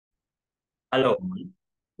Hello,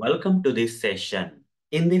 welcome to this session.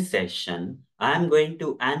 In this session, I am going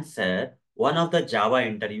to answer one of the Java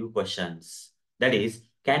interview questions. That is,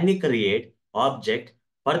 can we create object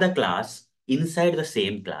for the class inside the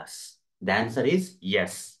same class? The answer is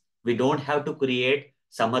yes. We don't have to create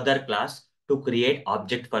some other class to create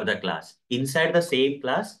object for the class. Inside the same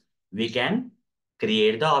class, we can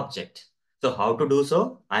create the object. So how to do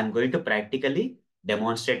so? I am going to practically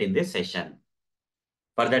demonstrate in this session.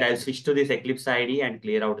 For that, I'll switch to this Eclipse IDE and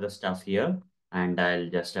clear out the stuff here. And I'll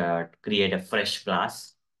just create a fresh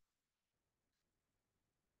class.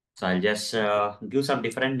 So I'll just give some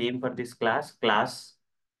different name for this class,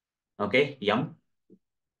 okay, yum.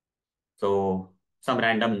 So some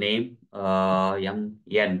random name,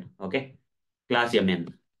 yum, okay, class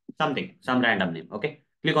yum, some random name, okay.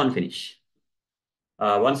 Click on finish.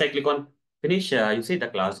 Once I click on finish, you see the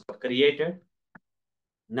class got created.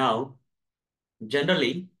 Now,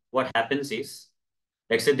 generally, what happens is,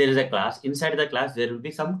 let's say there is a class. Inside the class, there will be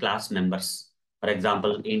some class members. For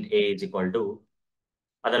example, int A is equal to,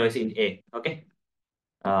 otherwise int A, okay?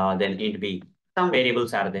 Then int B. Some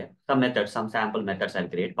variables are there. Some methods, some sample methods I'll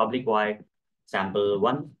create. Public void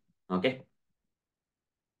sample1, okay?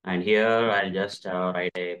 And here I'll just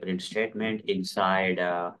write a print statement inside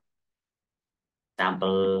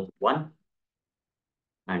sample1.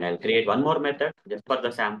 And I'll create one more method just for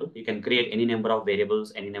the sample. You can create any number of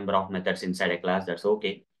variables, any number of methods inside a class. That's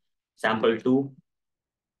okay. Sample2,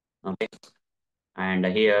 okay? And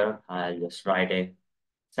here I'll just write a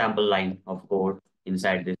sample line of code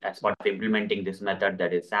inside this as part of implementing this method,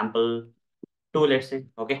 that is sample two, let's say.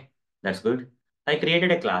 Okay, that's good. I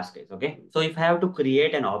created a class case. Okay, so if I have to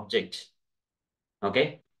create an object,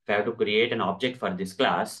 okay, if I have to create an object for this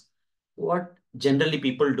class, what generally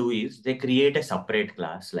people do is they create a separate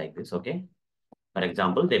class like this. Okay, for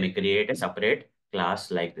example, they may create a separate class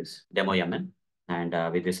like this demo YAML,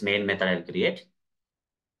 and with this main method I'll create.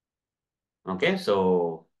 Okay,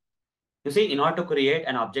 so you see, in order to create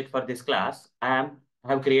an object for this class, I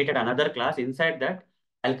have created another class. Inside that,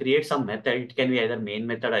 I'll create some method. It can be either main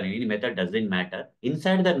method or any method, doesn't matter.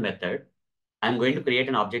 Inside that method, I'm going to create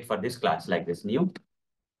an object for this class like this new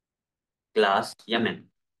class YAML.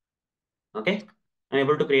 Okay, I'm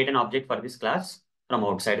able to create an object for this class from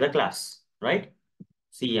outside the class, right?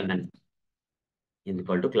 CMN is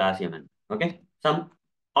equal to class YAML. Okay, some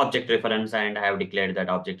object reference, and I have declared that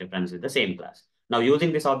object reference is the same class. Now,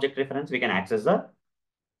 using this object reference, we can access the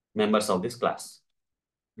members of this class.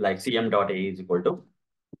 Like cm.a is equal to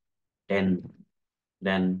 10.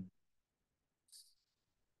 Then,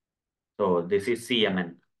 so this is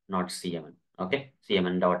cmn, not cmn. Okay,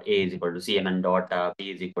 cmn dot a is equal to cmn dot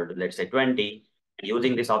b is equal to, let's say, 20. And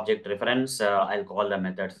using this object reference, I'll call the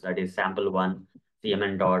methods, that is sample1,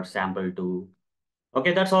 cmn dot sample2.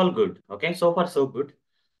 Okay, that's all good. Okay, so far so good.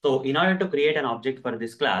 So in order to create an object for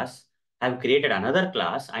this class, I've created another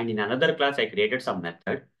class, and in another class, I created some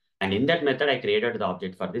method. And in that method, I created the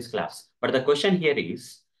object for this class. But the question here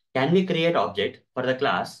is, can we create object for the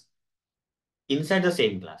class inside the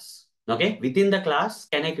same class? Okay, within the class,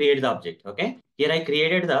 can I create the object? Okay, here I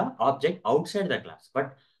created the object outside the class.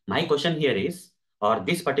 But my question here is, or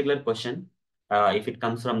this particular question, if it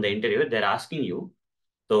comes from the interviewer, they're asking you,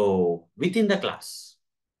 so within the class,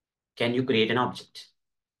 can you create an object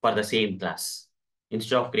for the same class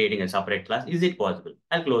instead of creating a separate class? Is it possible?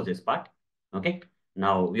 I'll close this part. Okay.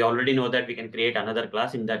 Now we already know that we can create another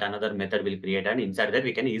class. In that, another method will create, and inside that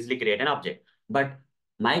we can easily create an object. But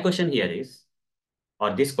my question here is,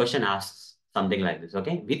 or this question asks something like this.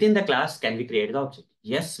 Okay. Within the class, can we create the object?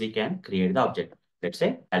 Yes, we can create the object. Let's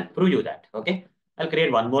say I'll prove you that. Okay. I'll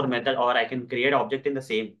create one more method, or I can create object in the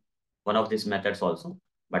same one of these methods also.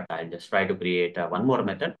 But I'll just try to create one more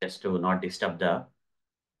method just to not disturb the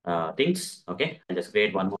things. Okay, I'll just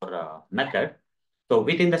create one more method. So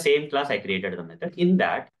within the same class, I created the method. In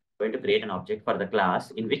that, I'm going to create an object for the class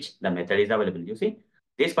in which the method is available. You see,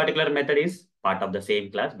 this particular method is part of the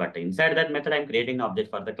same class, but inside that method, I'm creating an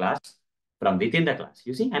object for the class from within the class.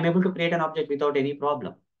 You see, I'm able to create an object without any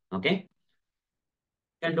problem. Okay,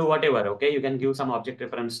 you can do whatever. Okay, you can give some object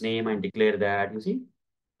reference name and declare that. You see,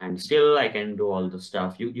 and still I can do all the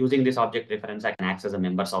stuff. Using this object reference, I can access the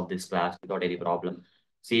members of this class without any problem.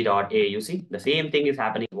 C dot A, you see, the same thing is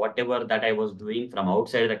happening. Whatever that I was doing from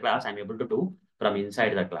outside the class, I'm able to do from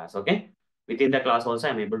inside the class. Okay. Within the class also,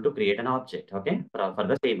 I'm able to create an object. Okay. For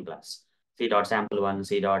the same class. C dot sample1,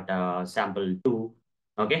 C dot sample2.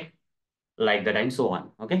 Okay. Like that and so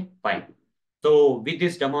on. Okay. Fine. So with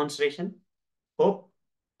this demonstration, hope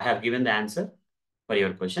I have given the answer for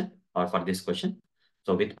your question or for this question.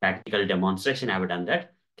 So with practical demonstration, I have done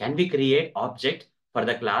that. Can we create object for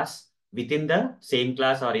the class within the same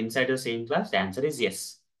class or inside the same class? The answer is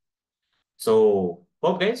yes. So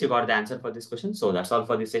hope guys you got the answer for this question. So that's all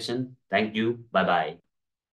for this session. Thank you. Bye bye.